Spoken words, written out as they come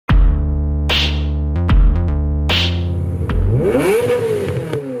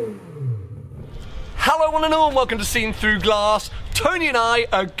Hello one and all, and welcome to Seen Through Glass. Tony and I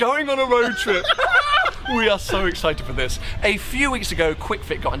are going on a road trip. We are so excited for this. A few weeks ago, Kwik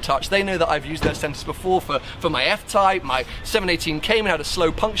Fit got in touch. They know that I've used their centres before for my F-Type, my 718 came and had a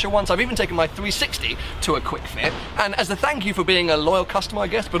slow puncture once. I've even taken my 360 to a Kwik Fit. And as a thank you for being a loyal customer, I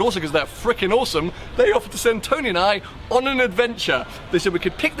guess, but also because they're freaking awesome, they offered to send Tony and I on an adventure. They said we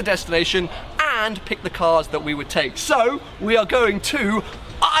could pick the destination and pick the cars that we would take. So, we are going to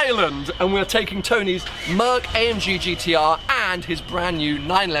Ireland, and we're taking Tony's Merc AMG GTR and his brand new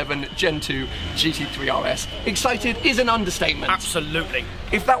 911 Gen 2 GT3 RS. Excited is an understatement. Absolutely.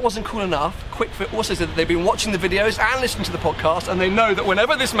 If that wasn't cool enough, Kwik Fit also said that they've been watching the videos and listening to the podcast, and they know that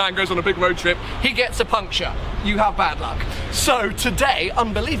whenever this man goes on a big road trip, he gets a puncture. You have bad luck. So today,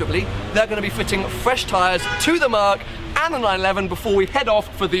 unbelievably, they're going to be fitting fresh tyres to the Merc and the 911 before we head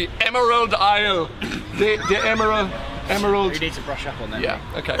off for the Emerald Isle. the Emerald... You need to brush up on that. Yeah,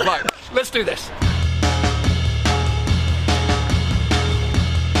 okay, right, let's do this.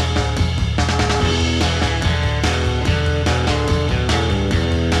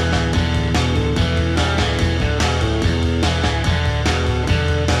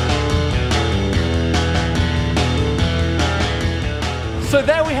 So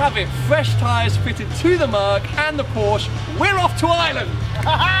there we have it, fresh tyres fitted to the Merc and the Porsche. We're off to Ireland.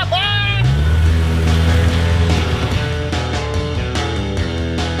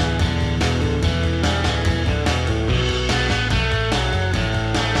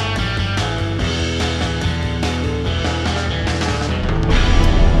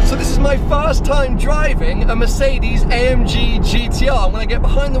 My first time driving a Mercedes AMG GTR, and when I get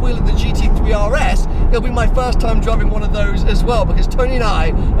behind the wheel of the GT3 RS, it'll be my first time driving one of those as well, because Tony and I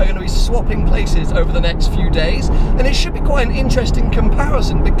are going to be swapping places over the next few days, and it should be quite an interesting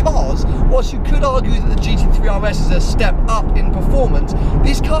comparison, because whilst you could argue that the GT3 RS is a step up in performance,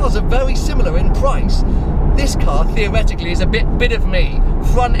 these cars are very similar in price. This car theoretically is a bit of me,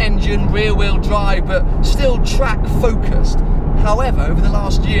 front engine, rear wheel drive, but still track focused. However, over the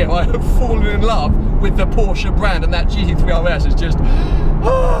last year, I have fallen in love with the Porsche brand, and that GT3 RS is just...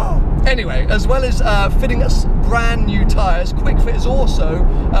 Anyway, as well as fitting us brand new tyres, Kwik Fit has also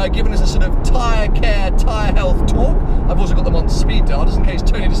given us a sort of tyre care, tyre health talk. I've also got them on speed dial, just in case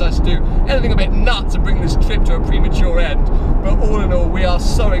Tony decides to do anything a bit nuts and bring this trip to a premature end. But all in all, we are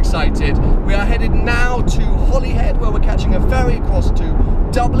so excited. We are headed now to Holyhead, where we're catching a ferry across to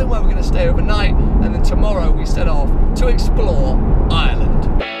Dublin, where we're going to stay overnight, and then tomorrow we set off to explore Ireland.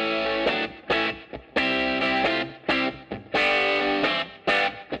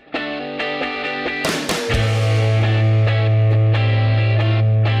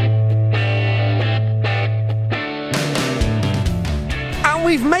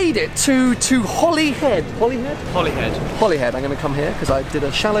 We've made it to Holyhead. Holyhead? Holyhead. Holyhead. I'm going to come here because I did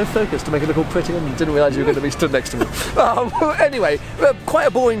a shallow focus to make it look all pretty and didn't realise you were going to be stood next to me. Anyway, quite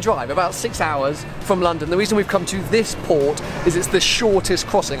a boring drive, about 6 hours from London. The reason we've come to this port is it's the shortest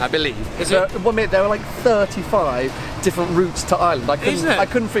crossing, I believe. Is it? One minute there were like 35 different routes to Ireland. I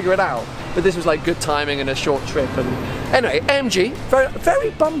couldn't figure it out. But this was like good timing and a short trip. And anyway, AMG,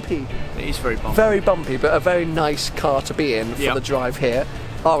 very bumpy. It is very bumpy. Very bumpy, but a very nice car to be in for the drive here.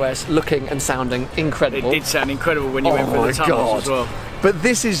 RS looking and sounding incredible. It did sound incredible when you went through the tunnels as well. But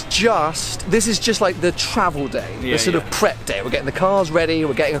this is just like the travel day, the sort of prep day. We're getting the cars ready,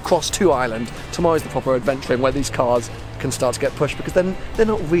 we're getting across to Ireland. Tomorrow's the proper adventuring where these cars can start to get pushed, because then they're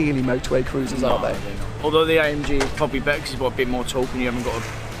not really motorway cruisers, are they? Although the AMG is probably better because you've got a bit more torque and you haven't got to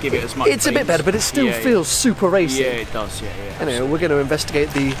give it as much. It's a bit better, but it still feels super racy. Yeah, it does. Yeah. Anyway, we're going to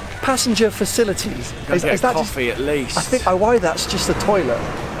investigate the passenger facilities. Is that coffee at least? I think I worry that's just the toilet.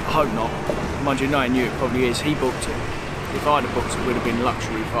 I hope not. Mind you, knowing you, it probably is. He booked it. If I'd have booked it, it would have been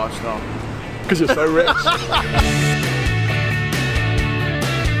luxury 5-star. Because you're so rich.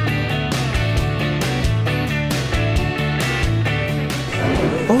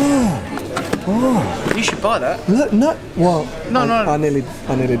 Oh! You should buy that. Look, no. Well, no. I nearly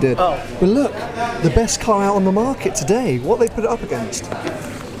did. Oh. But look, the best car out on the market today. What they put it up against?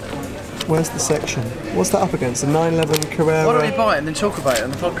 Where's the section? What's that up against? The 911 Carrera? Why don't we buy it and then talk about it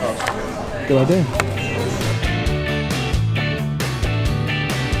on the podcast? Good idea.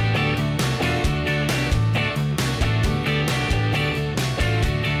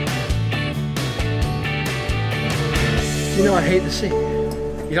 You know I hate the sea.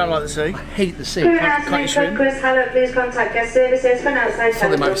 You don't like the sea? I hate the sea. Can't you swim? Please contact guest services for outside. I thought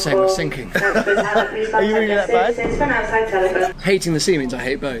they might be saying we're sinking. Are you really that bad? Hating the sea means I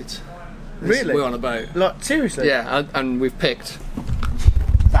hate boats. Really? We're on a boat. Like, seriously? Yeah, and we've picked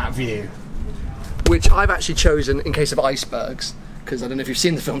that view, which I've actually chosen in case of icebergs, because I don't know if you've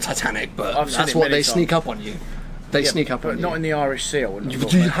seen the film Titanic, but I've seen that's it what many they times. sneak up on you. They sneak up but on you. not in the Irish Sea. I wouldn't have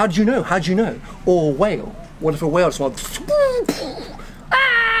thought, mate. How do you know? How do you know? Or a whale? What if a whale just went...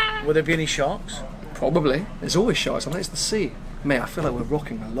 Will there be any sharks? Probably. There's always sharks. I think it's the sea. Mate, I feel like we're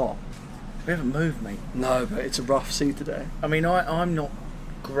rocking a lot. We haven't moved, mate. No, but it's a rough sea today. I mean, I'm not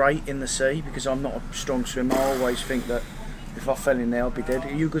great in the sea because I'm not a strong swimmer. I always think that if I fell in there, I'd be dead.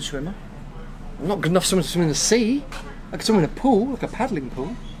 Are you a good swimmer? I'm not good enough to swim in the sea. I can swim in a pool, like a paddling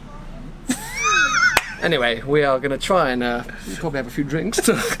pool. Anyway, we are going to try and probably have a few drinks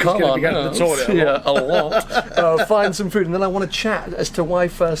to calm our nerves. Yeah, a lot. Find some food, and then I want to chat as to why,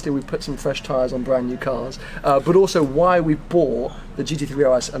 firstly, we put some fresh tyres on brand new cars, but also why we bought the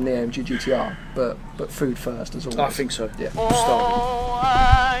GT3 RS and the AMG GTR. But food first, as always. I think so. Yeah. Oh,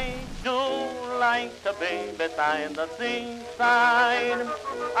 I do like to be beside the seaside.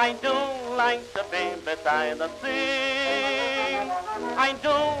 I do like to be beside the sea. I do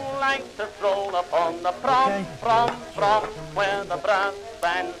like to stroll upon the from, where the brass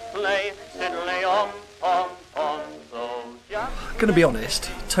bands play, diddly on, so just... Gonna be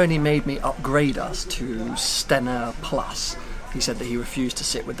honest, Tony made me upgrade us to Stena Plus. He said that he refused to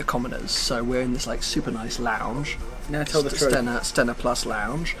sit with the commoners, so we're in this like super nice lounge. Now tell the truth. Stena Plus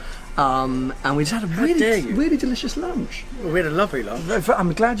lounge. And we just had a really delicious lunch. Well, we had a lovely lunch.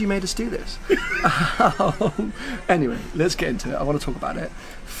 I'm glad you made us do this. Anyway, let's get into it. I want to talk about it.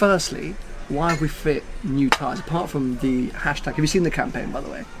 Firstly, why have we fit new tyres? Apart from the hashtag, have you seen the campaign, by the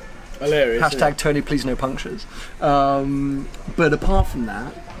way? Hilarious. Hashtag Tony, please no punctures. But apart from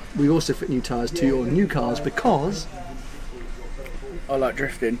that, we also fit new tyres to your new cars because... I like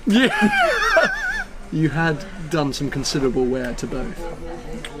drifting. Yeah. You had done some considerable wear to both.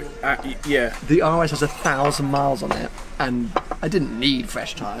 Yeah. The RS has 1,000 miles on it, and I didn't need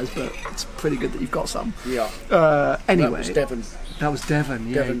fresh tyres, but it's pretty good that you've got some. Yeah. Anyway. That was Devon. That was Devon,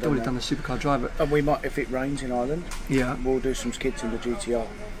 yeah. Devon He'd already done the supercar driver. And we might, if it rains in Ireland, Yeah. we'll do some skids in the GTR.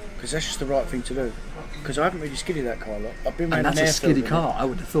 Because that's just the right thing to do. Because I haven't really skidded that car a lot. I've been around And that's a skiddy car, I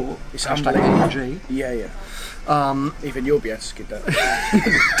would have thought. It's Hashtag unbelievable. AMG. Yeah. Even you'll be able to skid that.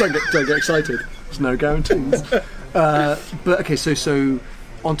 Don't get excited. There's no guarantees. But okay, so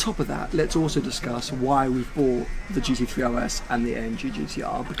on top of that, let's also discuss why we've bought the GT3 RS and the AMG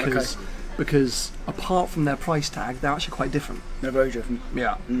GTR because apart from their price tag, they're actually quite different. They're very different.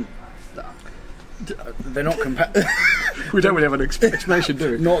 Yeah. They're not compatible. We don't really have an explanation,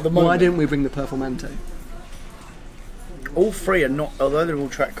 do we? Not at the moment. Why didn't we bring the Performante? All three are not, although they're all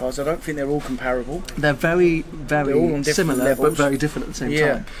track cars, I don't think they're all comparable. They're very, They're all on very different similar, levels. but very different at the same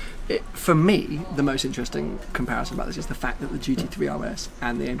Yeah. time. For me, the most interesting comparison about this is the fact that the GT3 RS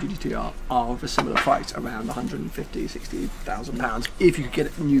and the AMG GTR are of a similar price, around 150,000, 60,000 pounds, if you could get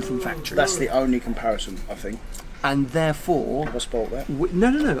it new from factory. That's the only comparison, I think. And therefore, Have I spoilt that?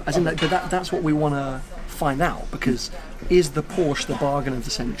 no. As in, like, but that's what we want to find out, because is the Porsche the bargain of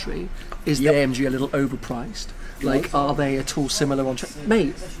the century? Is the AMG a little overpriced? Like, are they at all similar on track?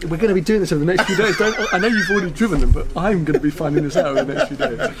 Mate, we're going to be doing this over the next few days. I know you've already driven them, but I'm going to be finding this out over the next few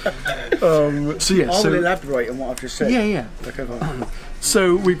days. I will elaborate on what I've just said. Yeah. Okay, fine.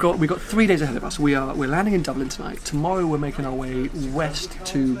 So we've got 3 days ahead of us. We're landing in Dublin tonight. Tomorrow we're making our way west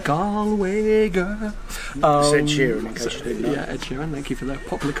to Galway. It's Ed Sheeran, in case you didn't know. Yeah, Ed Sheeran. Thank you for the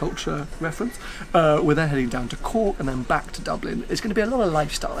popular culture reference. We're then heading down to Cork and then back to Dublin. It's going to be a lot of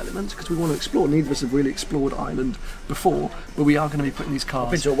lifestyle elements because we want to explore. Neither of us have really explored Ireland before, but we are going to be putting these cars.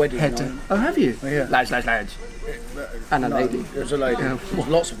 I've been to a wedding in head to. Ireland. Oh, have you? Oh, yeah. Lads. And a No, lady. There's a lady. Yeah. There's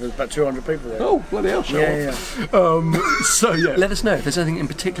lots of them, about 200 people there. Oh, bloody hell, show off. So yeah, let us know if there's anything in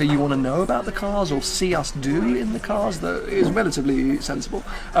particular you want to know about the cars or see us do in the cars that is relatively sensible.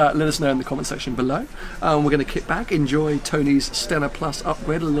 Let us know in the comment section below. We're going to kick back, enjoy Tony's Stena Plus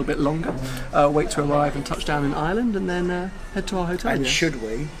upgrade a little bit longer, wait to arrive and touch down in Ireland, and then head to our hotel. And yeah. should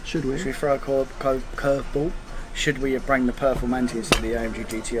we throw a curveball? Should we bring the Performante instead of the AMG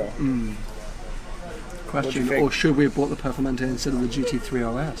GTR? Question, or should we have bought the Performante instead of the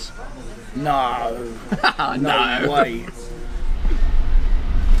GT3 RS? No. No way.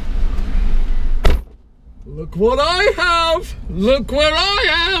 Look what I have! Look where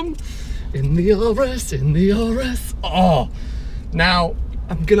I am! In the RS. Oh! Now,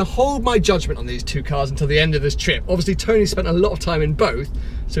 I'm going to hold my judgment on these two cars until the end of this trip. Obviously, Tony spent a lot of time in both,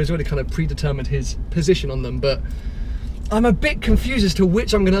 so he's already kind of predetermined his position on them, but I'm a bit confused as to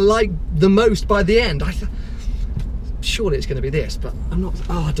which I'm going to like the most by the end. Surely it's going to be this, but I'm not...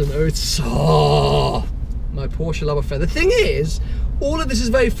 Oh, I don't know. It's... Oh, my Porsche love affair. The thing is, all of this is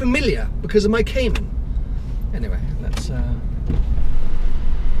very familiar because of my Cayman. Anyway, let's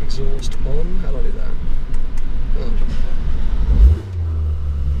exhaust on. How do I do that? Oh.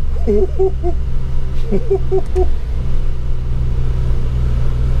 Lol.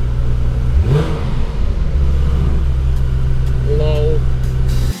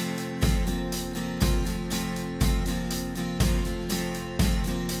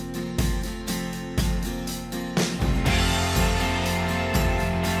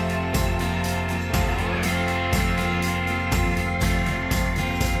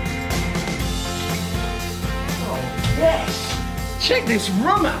 Yes! Check this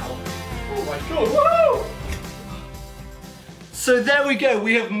room out! Oh my god, whoa! So there we go,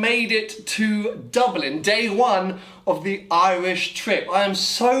 we have made it to Dublin, day one of the Irish trip. I am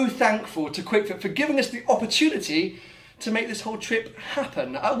so thankful to Kwik Fit for giving us the opportunity to make this whole trip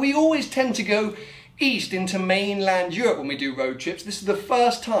happen. We always tend to go east into mainland Europe when we do road trips. This is the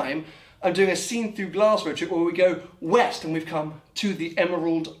first time I'm doing a seen through glass road trip where we go west and we've come to the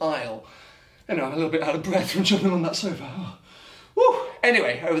Emerald Isle. I know, I'm a little bit out of breath from jumping on that sofa. Oh. Woo.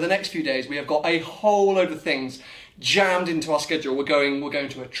 Anyway, over the next few days we have got a whole load of things jammed into our schedule. We're going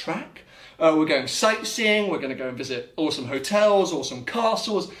to a track, we're going sightseeing, we're going to go and visit awesome hotels, awesome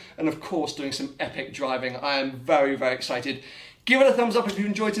castles, and of course doing some epic driving. I am very, very excited. Give it a thumbs up if you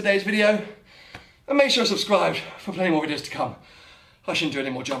enjoyed today's video, and make sure to subscribe for plenty more videos to come. I shouldn't do any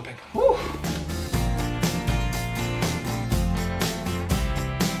more jumping. Woo.